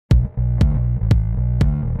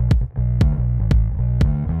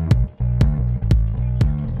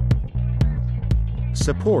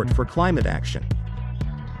support for climate action.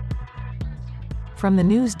 From the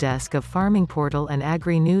news desk of Farming Portal and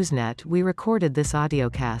Agri Newsnet, we recorded this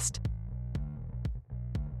audiocast.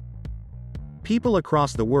 People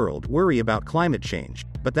across the world worry about climate change,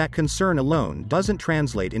 but that concern alone doesn't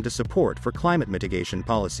translate into support for climate mitigation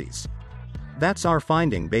policies. That's our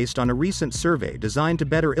finding based on a recent survey designed to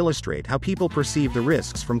better illustrate how people perceive the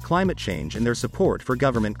risks from climate change and their support for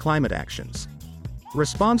government climate actions.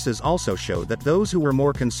 Responses also show that those who were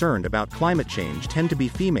more concerned about climate change tend to be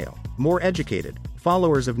female, more educated,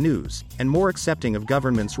 followers of news, and more accepting of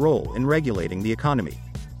government's role in regulating the economy.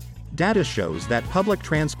 Data shows that public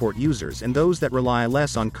transport users and those that rely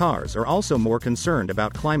less on cars are also more concerned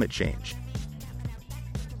about climate change.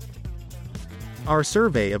 Our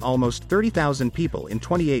survey of almost 30,000 people in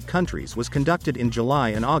 28 countries was conducted in July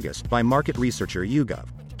and August by market researcher YouGov.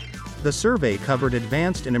 The survey covered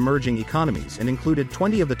advanced and emerging economies and included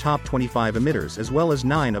 20 of the top 25 emitters as well as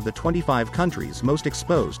 9 of the 25 countries most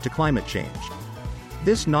exposed to climate change.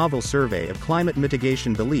 This novel survey of climate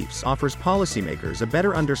mitigation beliefs offers policymakers a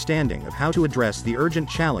better understanding of how to address the urgent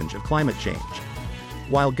challenge of climate change.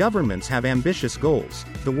 While governments have ambitious goals,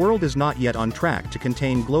 the world is not yet on track to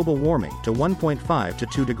contain global warming to 1.5 to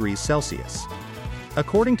 2 degrees Celsius.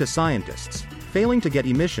 According to scientists, failing to get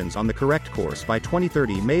emissions on the correct course by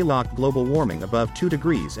 2030 may lock global warming above 2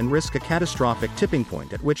 degrees and risk a catastrophic tipping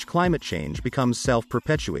point at which climate change becomes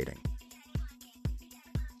self-perpetuating.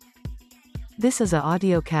 This is a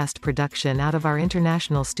audiocast production out of our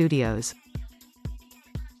international studios.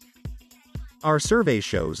 Our survey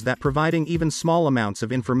shows that providing even small amounts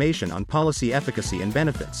of information on policy efficacy and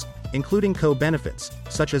benefits, including co-benefits,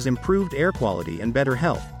 such as improved air quality and better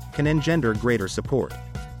health, can engender greater support.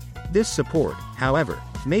 This support, however,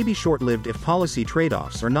 may be short-lived if policy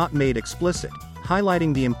trade-offs are not made explicit,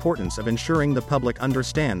 highlighting the importance of ensuring the public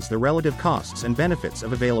understands the relative costs and benefits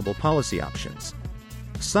of available policy options.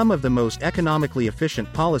 Some of the most economically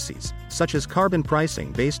efficient policies, such as carbon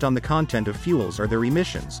pricing based on the content of fuels or their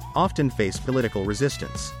emissions, often face political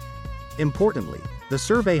resistance. Importantly, the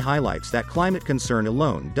survey highlights that climate concern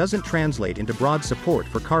alone doesn't translate into broad support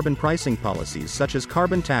for carbon pricing policies such as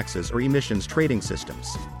carbon taxes or emissions trading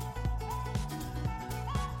systems.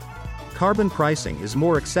 Carbon pricing is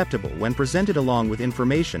more acceptable when presented along with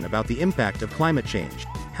information about the impact of climate change,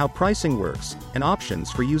 how pricing works, and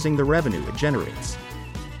options for using the revenue it generates.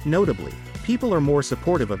 Notably, people are more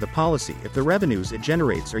supportive of the policy if the revenues it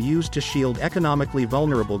generates are used to shield economically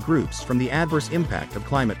vulnerable groups from the adverse impact of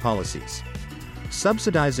climate policies.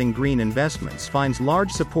 Subsidizing green investments finds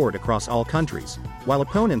large support across all countries, while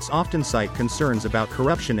opponents often cite concerns about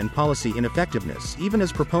corruption and policy ineffectiveness, even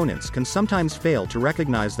as proponents can sometimes fail to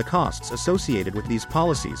recognize the costs associated with these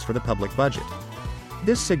policies for the public budget.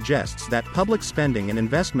 This suggests that public spending and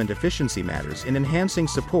investment efficiency matters in enhancing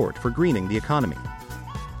support for greening the economy.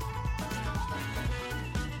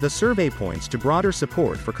 The survey points to broader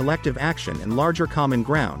support for collective action and larger common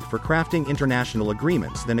ground for crafting international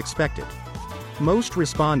agreements than expected. Most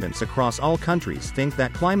respondents across all countries think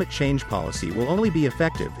that climate change policy will only be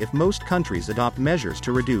effective if most countries adopt measures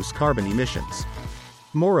to reduce carbon emissions.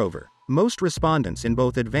 Moreover, most respondents in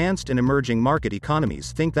both advanced and emerging market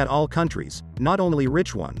economies think that all countries, not only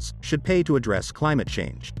rich ones, should pay to address climate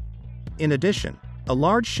change. In addition, a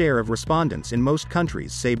large share of respondents in most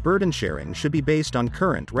countries say burden sharing should be based on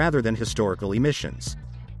current rather than historical emissions.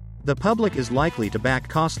 The public is likely to back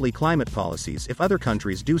costly climate policies if other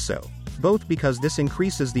countries do so, both because this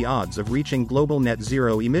increases the odds of reaching global net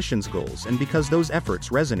zero emissions goals and because those efforts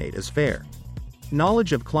resonate as fair.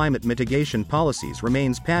 Knowledge of climate mitigation policies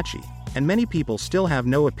remains patchy, and many people still have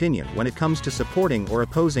no opinion when it comes to supporting or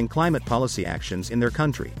opposing climate policy actions in their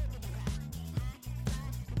country.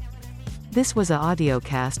 This was a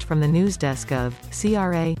audiocast from the news desk of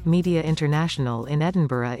CRA Media International in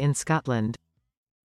Edinburgh in Scotland.